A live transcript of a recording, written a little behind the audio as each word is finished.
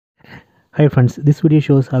Hi friends, this video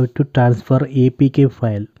shows how to transfer APK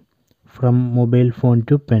file from mobile phone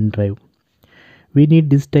to pen drive. We need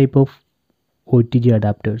this type of OTG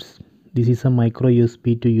adapters. This is a micro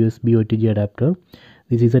USB to USB OTG adapter.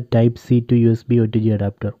 This is a type C to USB OTG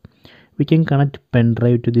adapter. We can connect pen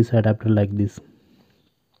drive to this adapter like this.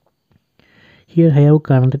 Here I have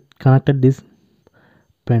connected this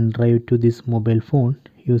pen drive to this mobile phone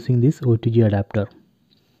using this OTG adapter.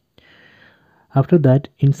 After that,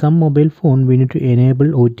 in some mobile phone we need to enable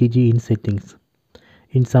OTG in settings.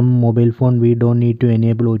 In some mobile phone we don't need to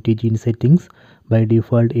enable OTG in settings. By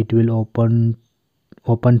default it will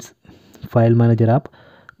opens file manager app.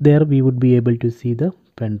 There we would be able to see the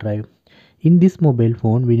pen drive. In this mobile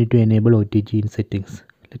phone we need to enable OTG in settings.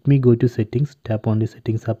 Let me go to settings, tap on the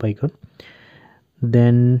settings app icon,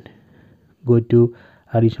 then go to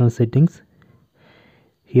additional settings.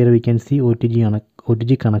 Here we can see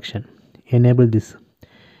OTG connection. Enable this.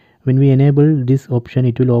 When we enable this option,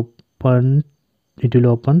 it will open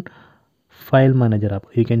file manager app.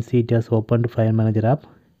 You can see it has opened file manager app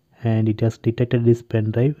and it has detected this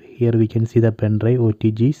pen drive. Here we can see the pen drive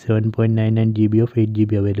OTG 7.99 GB of 8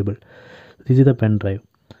 GB available. This is the pen drive.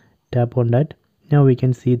 Tap on that. Now we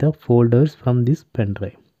can see the folders from this pen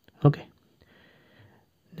drive. Okay.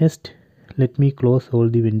 Next, let me close all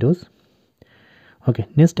the windows. Okay.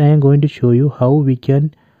 Next, I am going to show you how we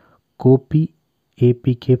can copy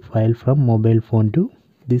APK file from mobile phone to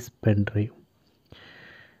this pen drive.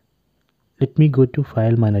 Let me go to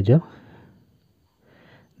file manager,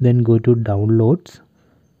 then go to downloads.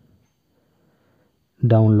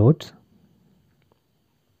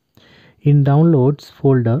 In downloads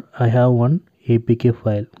folder I have one APK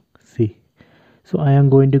file. See, so I am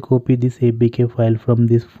going to copy this APK file from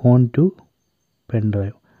this phone to pen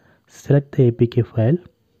drive. Select the APK file,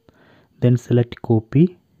 then select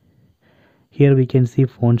copy. Here we can see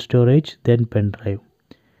phone storage, then pen drive.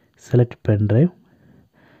 Select pen drive,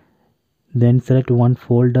 then select one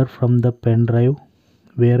folder from the pen drive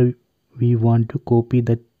where we want to copy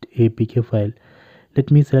that APK file.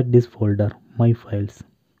 Let me select this folder, my files,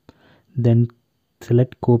 then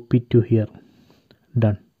select copy to here.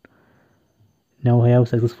 Done. Now I have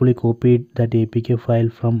successfully copied that APK file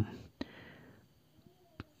from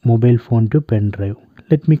mobile phone to pen drive.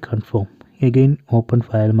 Let me confirm. Again open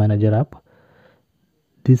file manager app.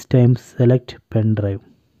 This time select pen drive,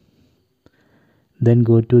 then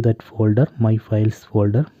go to that folder, my files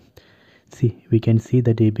folder. See, we can see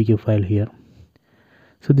that APK file here.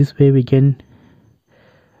 So this way we can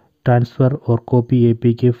transfer or copy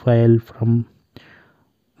APK file from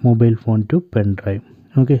mobile phone to pen drive.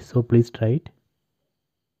 Okay, so please try it.